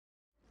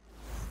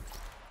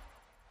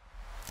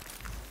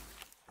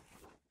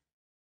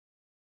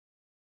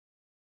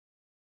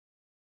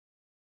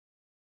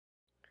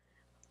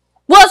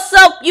What's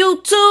up,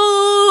 YouTube?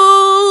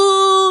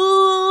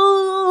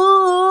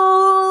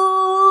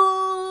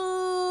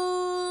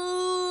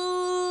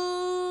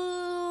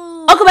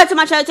 Welcome back to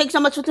my channel. Thank you so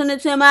much for tuning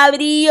into my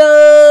videos.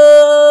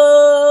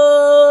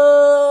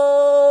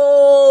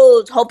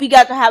 Hope you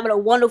guys are having a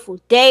wonderful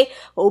day.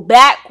 We're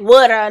back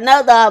with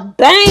another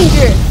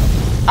banger.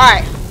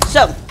 Alright,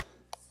 so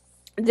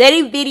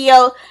today's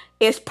video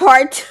is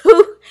part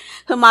 2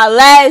 of my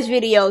last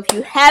video. If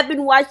you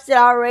haven't watched it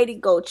already,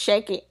 go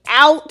check it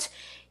out.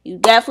 You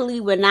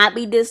definitely will not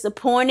be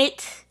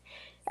disappointed.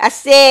 I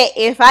said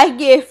if I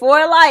get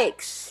 4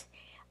 likes,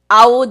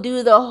 I will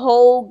do the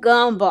whole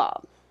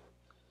Gumball.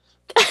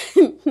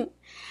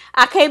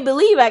 I can't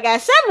believe I got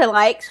 7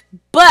 likes,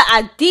 but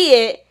I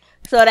did.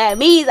 So that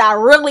means I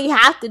really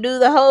have to do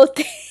the whole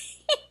thing.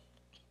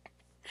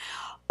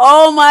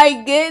 Oh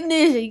my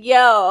goodness,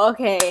 yo,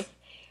 okay.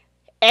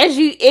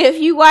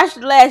 If you watched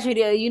the last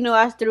video, you know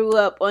I threw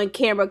up on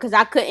camera because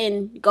I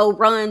couldn't go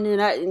run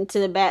into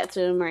the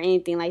bathroom or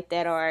anything like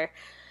that, or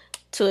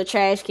to a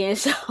trash can,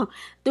 so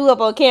threw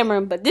up on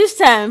camera. But this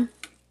time,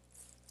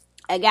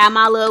 I got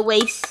my little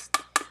waste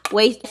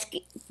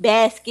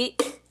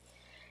basket,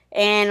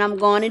 and I'm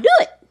going to do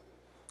it.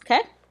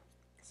 Okay,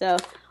 so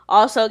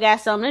also got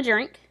something to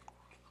drink.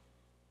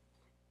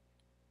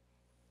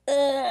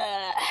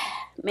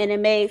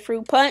 Minute Maid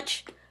fruit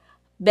punch,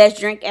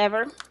 best drink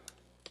ever.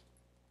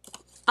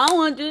 I don't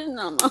want to do this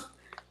no more.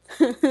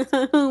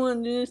 I don't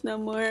want to do this no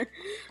more.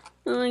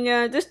 Oh my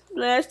god, this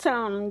last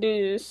time I'm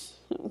do this.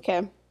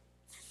 Okay.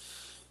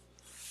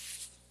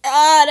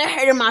 That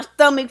hurt in my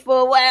stomach for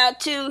a while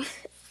too.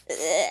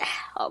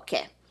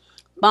 Okay.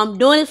 But I'm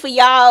doing it for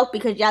y'all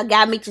because y'all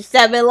got me to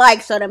 7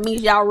 likes, so that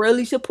means y'all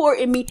really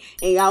supporting me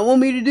and y'all want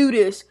me to do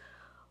this.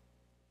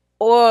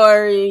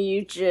 Or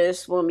you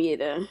just want me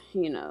to,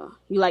 you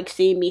like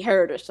seeing me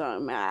hurt or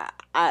something,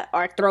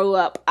 or throw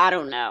up. I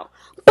don't know.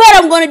 But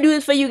I'm going to do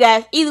this for you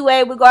guys. Either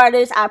way,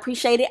 regardless, I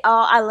appreciate it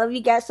all. I love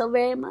you guys so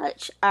very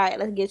much. All right,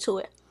 let's get to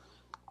it.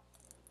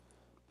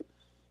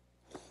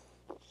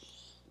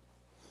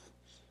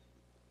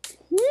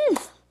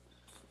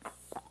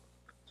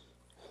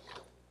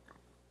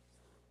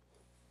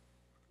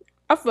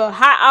 I feel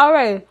hot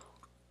already.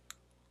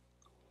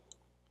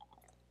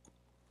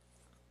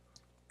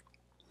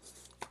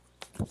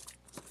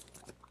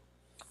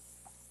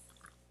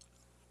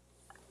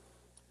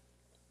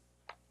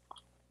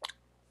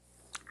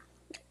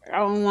 I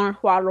don't want to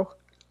swallow.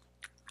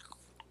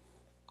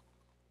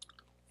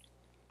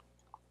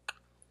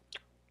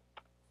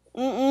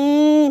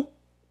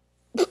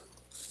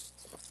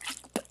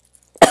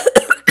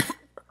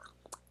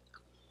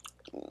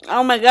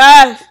 Oh my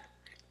gosh.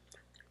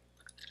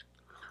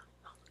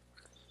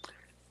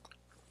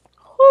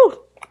 Whew.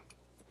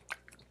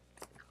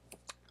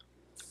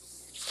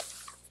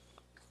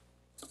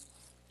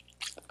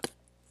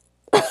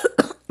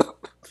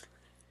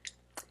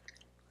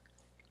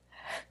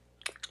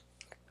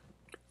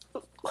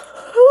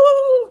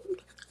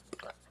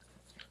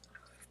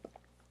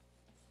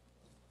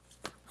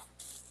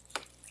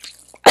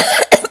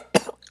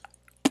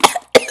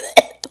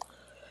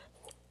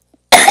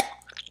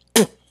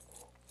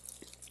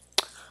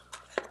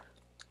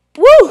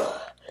 Woo!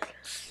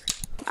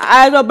 My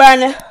eyes are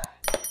burning.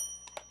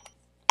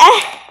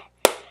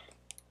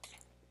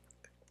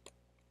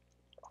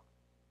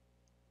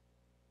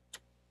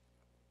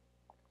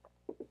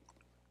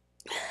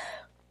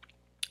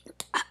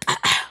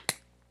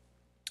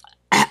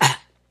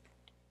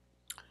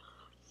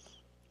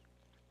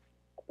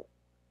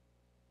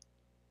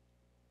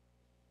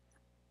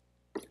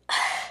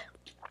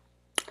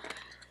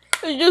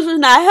 This juice is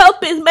not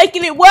helping, it's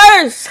making it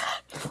worse.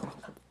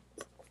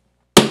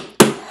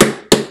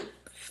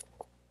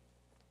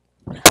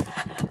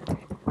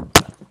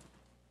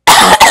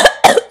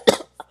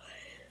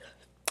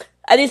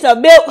 I need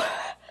some milk.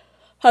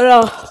 Hold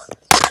on.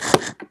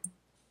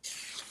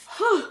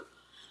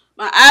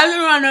 My eyes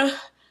are running.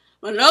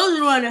 My nose is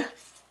running.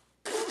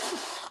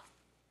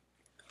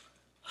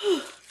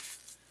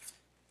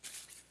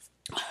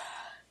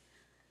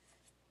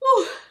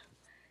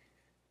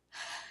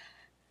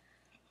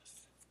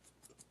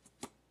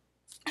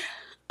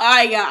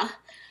 Alright, y'all.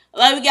 I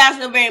love you guys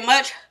so very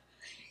much.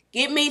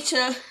 Get me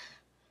to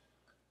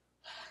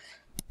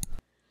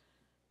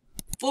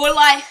 4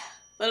 likes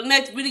for the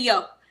next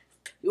video.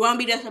 You won't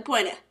be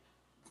disappointed.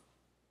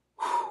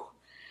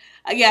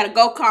 I gotta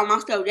go calm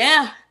myself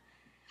down.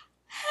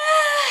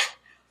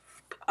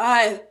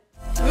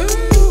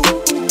 Alright.